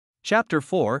Chapter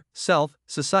 4, Self,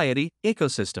 Society,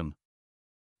 Ecosystem.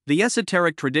 The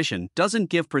esoteric tradition doesn't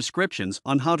give prescriptions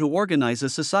on how to organize a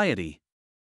society.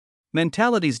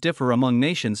 Mentalities differ among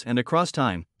nations and across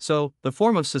time, so the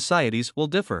form of societies will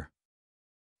differ.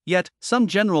 Yet, some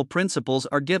general principles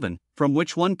are given, from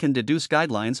which one can deduce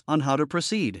guidelines on how to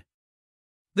proceed.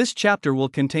 This chapter will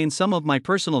contain some of my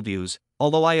personal views,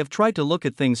 although I have tried to look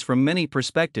at things from many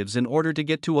perspectives in order to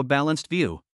get to a balanced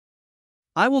view.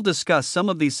 I will discuss some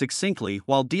of these succinctly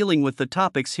while dealing with the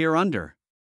topics hereunder.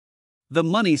 The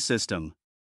money system.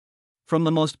 From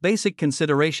the most basic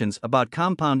considerations about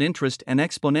compound interest and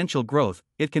exponential growth,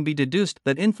 it can be deduced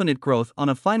that infinite growth on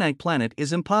a finite planet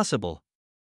is impossible.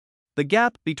 The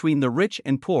gap between the rich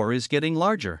and poor is getting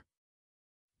larger.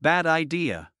 Bad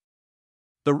idea.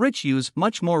 The rich use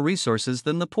much more resources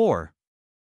than the poor.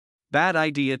 Bad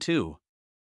idea too.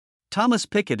 Thomas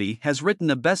Piketty has written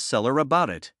a bestseller about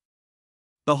it.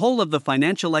 The whole of the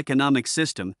financial economic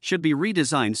system should be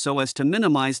redesigned so as to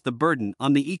minimize the burden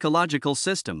on the ecological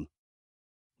system.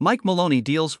 Mike Maloney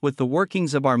deals with the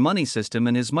workings of our money system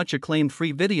in his much acclaimed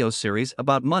free video series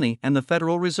about money and the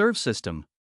Federal Reserve System.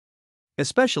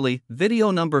 Especially,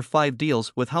 video number 5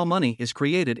 deals with how money is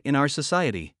created in our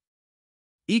society.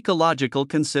 Ecological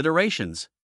considerations.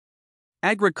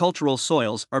 Agricultural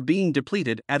soils are being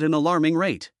depleted at an alarming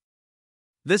rate.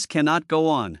 This cannot go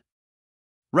on.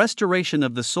 Restoration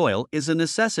of the soil is a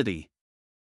necessity.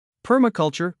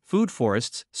 Permaculture, food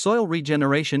forests, soil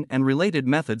regeneration, and related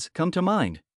methods come to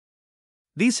mind.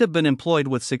 These have been employed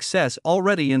with success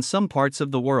already in some parts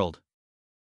of the world.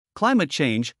 Climate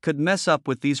change could mess up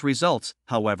with these results,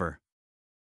 however.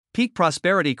 Peak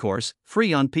prosperity course,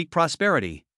 free on peak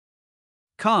prosperity.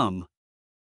 The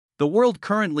world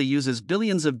currently uses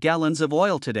billions of gallons of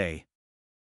oil today.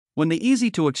 When the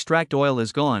easy-to-extract oil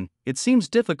is gone, it seems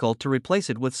difficult to replace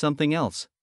it with something else.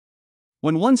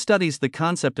 When one studies the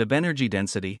concept of energy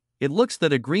density, it looks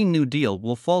that a Green New Deal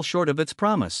will fall short of its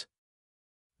promise.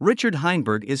 Richard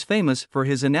Heinberg is famous for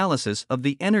his analysis of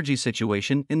the energy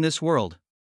situation in this world.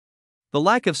 The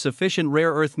lack of sufficient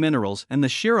rare earth minerals and the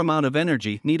sheer amount of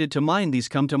energy needed to mine these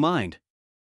come to mind.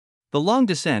 The Long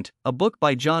Descent, a book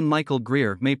by John Michael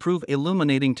Greer, may prove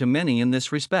illuminating to many in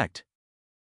this respect.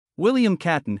 William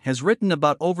Catton has written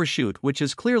about overshoot, which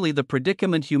is clearly the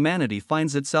predicament humanity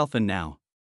finds itself in now.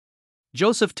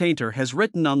 Joseph Tainter has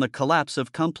written on the collapse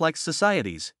of complex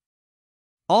societies.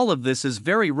 All of this is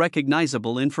very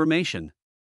recognizable information.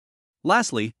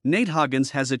 Lastly, Nate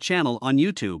Hoggins has a channel on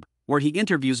YouTube, where he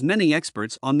interviews many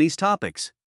experts on these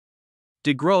topics.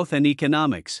 Degrowth and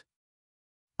economics.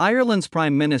 Ireland's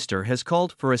Prime Minister has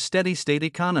called for a steady-state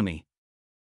economy.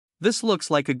 This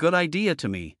looks like a good idea to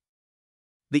me.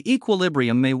 The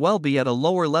equilibrium may well be at a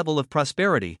lower level of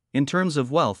prosperity, in terms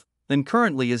of wealth, than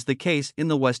currently is the case in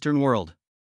the Western world.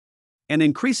 An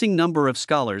increasing number of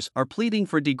scholars are pleading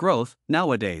for degrowth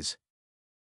nowadays.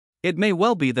 It may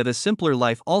well be that a simpler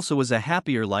life also is a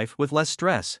happier life with less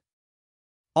stress.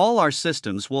 All our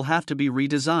systems will have to be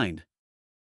redesigned.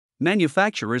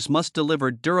 Manufacturers must deliver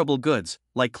durable goods,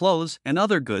 like clothes and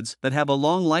other goods that have a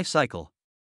long life cycle.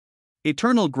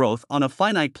 Eternal growth on a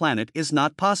finite planet is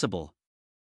not possible.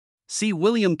 See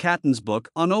William Catton's book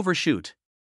on overshoot.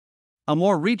 A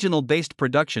more regional-based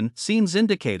production seems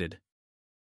indicated.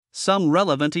 Some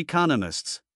relevant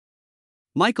economists.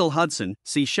 Michael Hudson,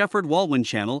 see Shefford Walwyn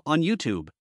channel on YouTube.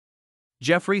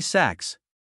 Jeffrey Sachs.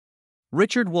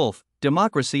 Richard Wolff,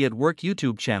 Democracy at Work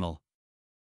YouTube channel.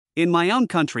 In my own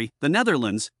country, the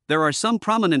Netherlands, there are some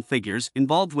prominent figures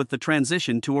involved with the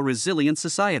transition to a resilient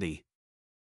society.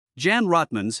 Jan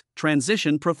Rotmans,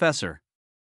 Transition Professor.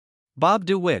 Bob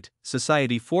DeWitt,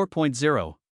 Society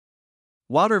 4.0.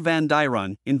 Wouter van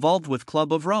Duyron, involved with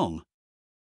Club of Rome.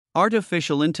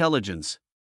 Artificial intelligence.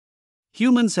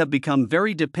 Humans have become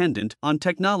very dependent on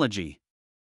technology.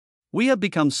 We have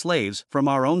become slaves from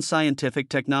our own scientific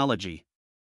technology.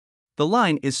 The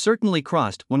line is certainly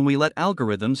crossed when we let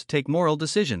algorithms take moral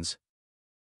decisions.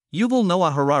 Yuval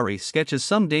Noah Harari sketches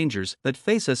some dangers that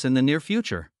face us in the near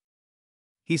future.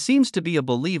 He seems to be a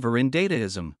believer in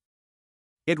dataism.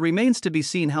 It remains to be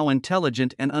seen how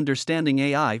intelligent and understanding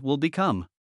AI will become.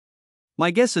 My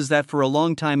guess is that for a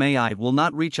long time AI will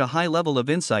not reach a high level of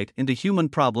insight into human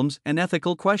problems and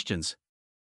ethical questions.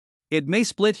 It may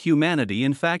split humanity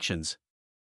in factions.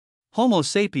 Homo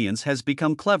sapiens has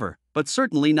become clever, but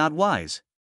certainly not wise.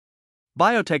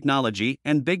 Biotechnology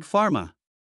and Big Pharma.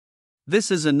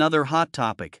 This is another hot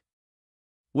topic.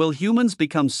 Will humans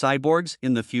become cyborgs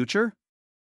in the future?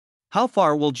 How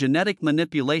far will genetic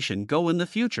manipulation go in the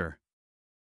future?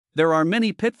 There are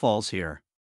many pitfalls here.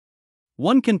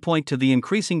 One can point to the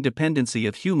increasing dependency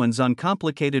of humans on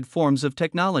complicated forms of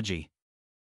technology.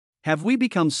 Have we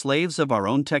become slaves of our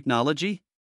own technology?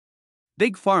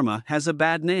 Big Pharma has a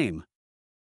bad name.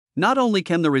 Not only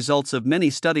can the results of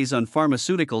many studies on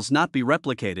pharmaceuticals not be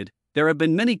replicated, there have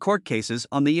been many court cases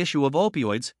on the issue of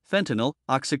opioids, fentanyl,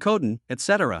 oxycodone,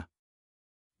 etc.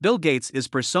 Bill Gates is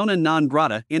persona non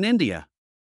grata in India.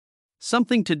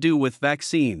 Something to do with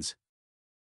vaccines.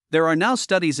 There are now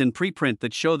studies in preprint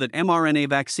that show that mRNA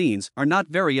vaccines are not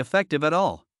very effective at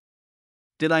all.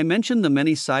 Did I mention the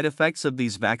many side effects of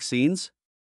these vaccines?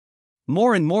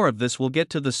 More and more of this will get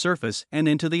to the surface and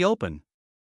into the open.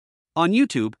 On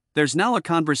YouTube, there's now a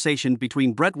conversation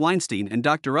between Brett Weinstein and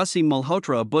Dr. Asim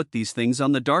Malhotra about these things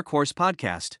on the Dark Horse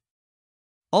podcast.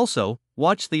 Also,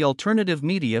 watch the alternative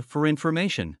media for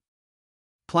information.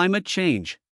 Climate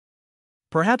change.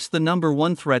 Perhaps the number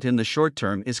one threat in the short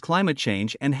term is climate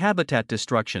change and habitat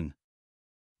destruction.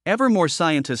 Ever more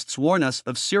scientists warn us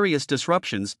of serious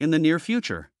disruptions in the near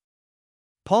future.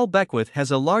 Paul Beckwith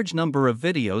has a large number of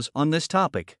videos on this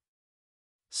topic.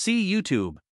 See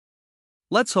YouTube.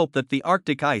 Let's hope that the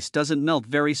Arctic ice doesn't melt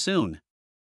very soon.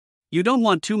 You don't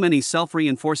want too many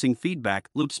self-reinforcing feedback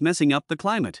loops messing up the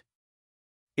climate.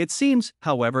 It seems,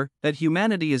 however, that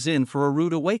humanity is in for a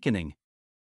rude awakening.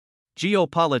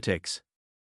 Geopolitics.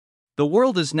 The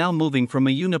world is now moving from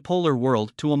a unipolar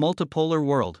world to a multipolar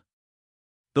world.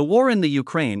 The war in the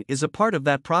Ukraine is a part of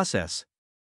that process.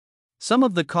 Some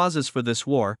of the causes for this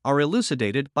war are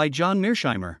elucidated by John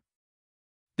Mearsheimer.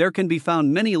 There can be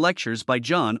found many lectures by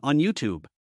John on YouTube.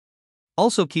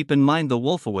 Also keep in mind the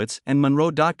Wolfowitz and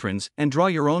Monroe doctrines and draw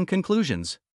your own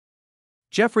conclusions.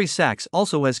 Jeffrey Sachs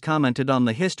also has commented on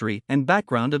the history and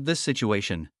background of this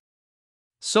situation.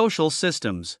 Social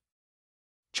systems.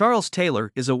 Charles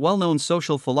Taylor is a well-known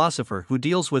social philosopher who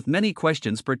deals with many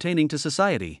questions pertaining to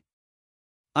society.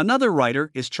 Another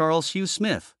writer is Charles Hugh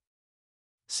Smith.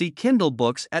 See Kindle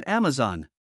books at Amazon.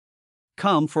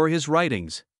 Come for his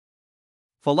writings.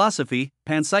 Philosophy,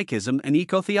 panpsychism and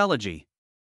ecotheology.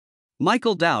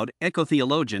 Michael Dowd,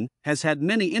 ecotheologian, has had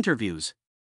many interviews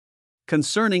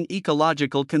concerning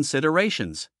ecological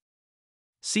considerations.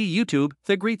 See YouTube,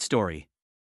 The Great Story.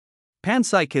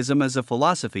 Panpsychism as a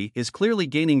philosophy is clearly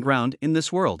gaining ground in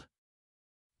this world.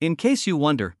 In case you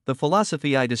wonder, the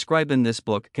philosophy I describe in this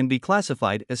book can be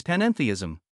classified as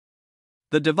panentheism.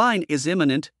 The divine is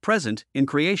immanent, present, in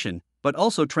creation, but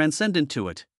also transcendent to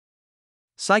it.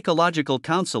 Psychological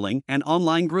counseling and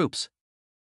online groups.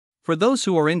 For those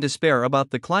who are in despair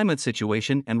about the climate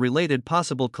situation and related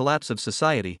possible collapse of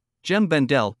society, Jem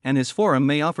Bendell and his forum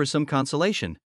may offer some consolation.